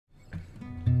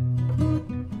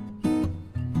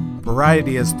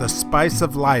Variety is the spice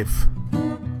of life.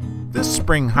 This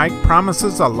spring hike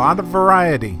promises a lot of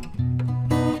variety.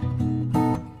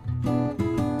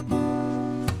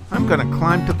 I'm going to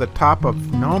climb to the top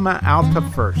of Loma Alta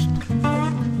first.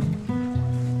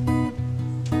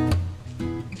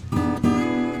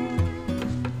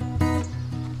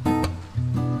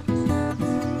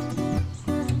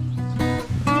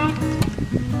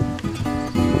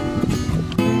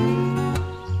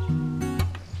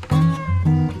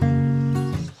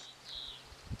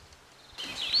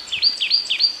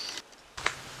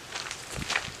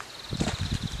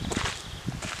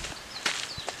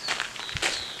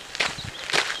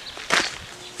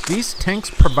 These tanks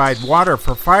provide water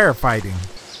for firefighting.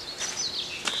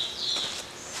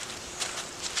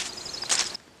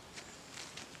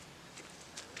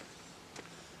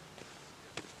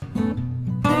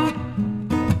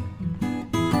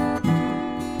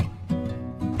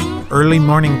 Early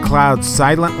morning clouds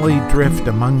silently drift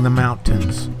among the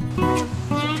mountains.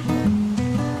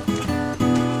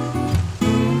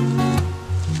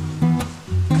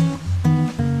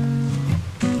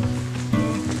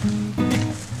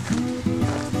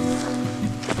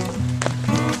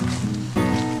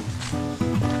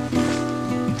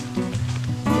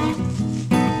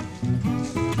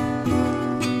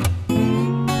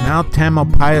 Mount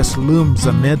Tamalpais looms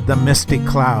amid the misty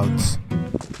clouds.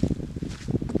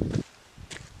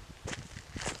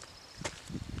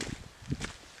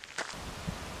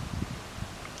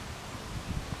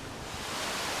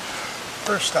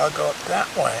 First I'll go up that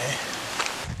way.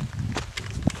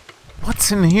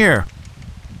 What's in here?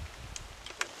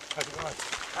 How's it going?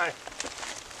 Hi.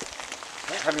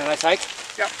 Yeah, having a nice hike?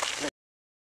 Yep.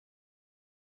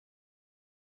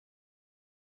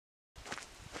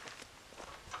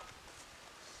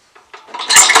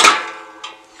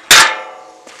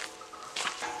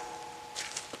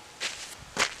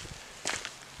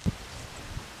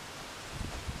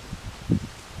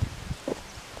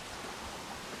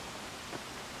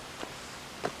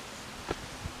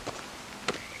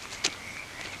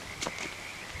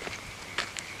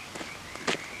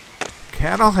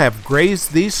 Cattle have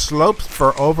grazed these slopes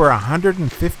for over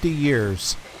 150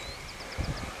 years.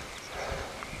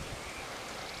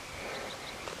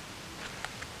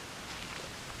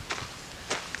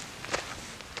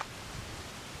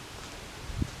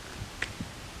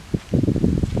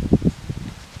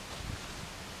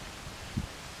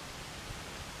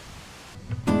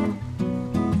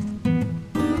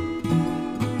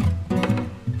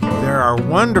 There are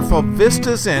wonderful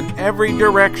vistas in every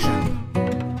direction.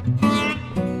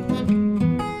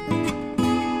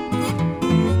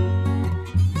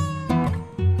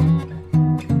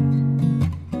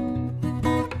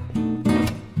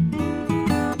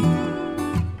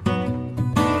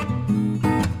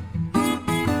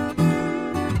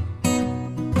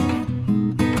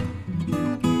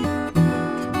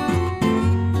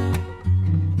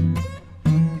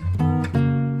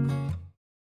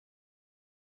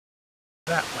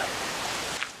 That way.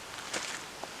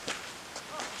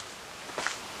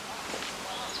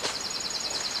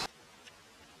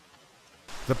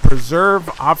 The preserve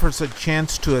offers a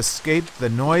chance to escape the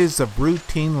noise of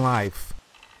routine life.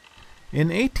 In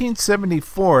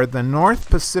 1874, the North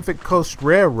Pacific Coast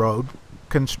Railroad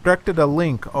constructed a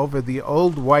link over the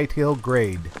old White Hill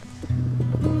Grade.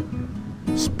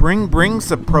 Spring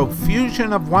brings a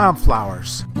profusion of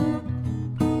wildflowers.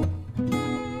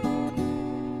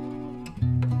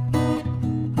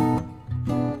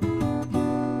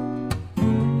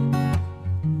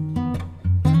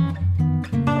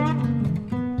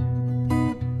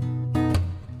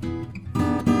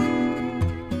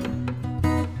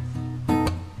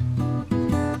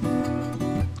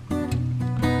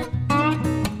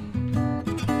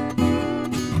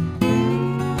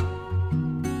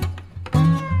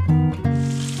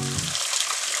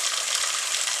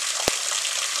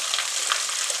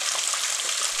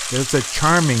 There's a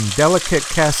charming, delicate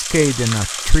cascade in a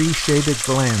tree-shaded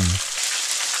glen.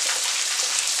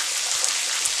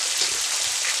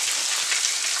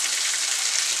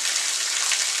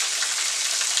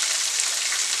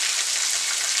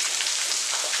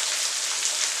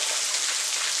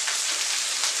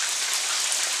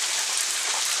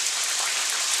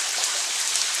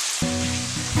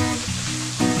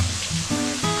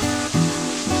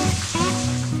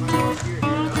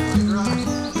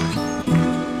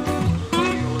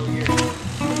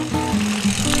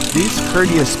 These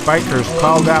courteous bikers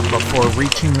called out before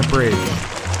reaching the bridge.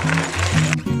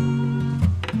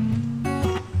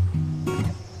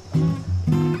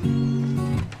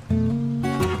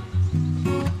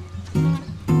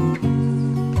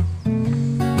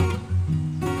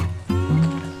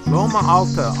 Loma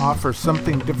Alta offers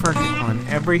something different on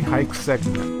every hike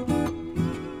segment.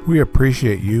 We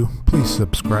appreciate you. Please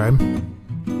subscribe.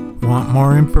 Want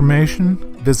more information?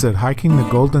 Visit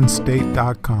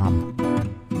hikingthegoldenstate.com.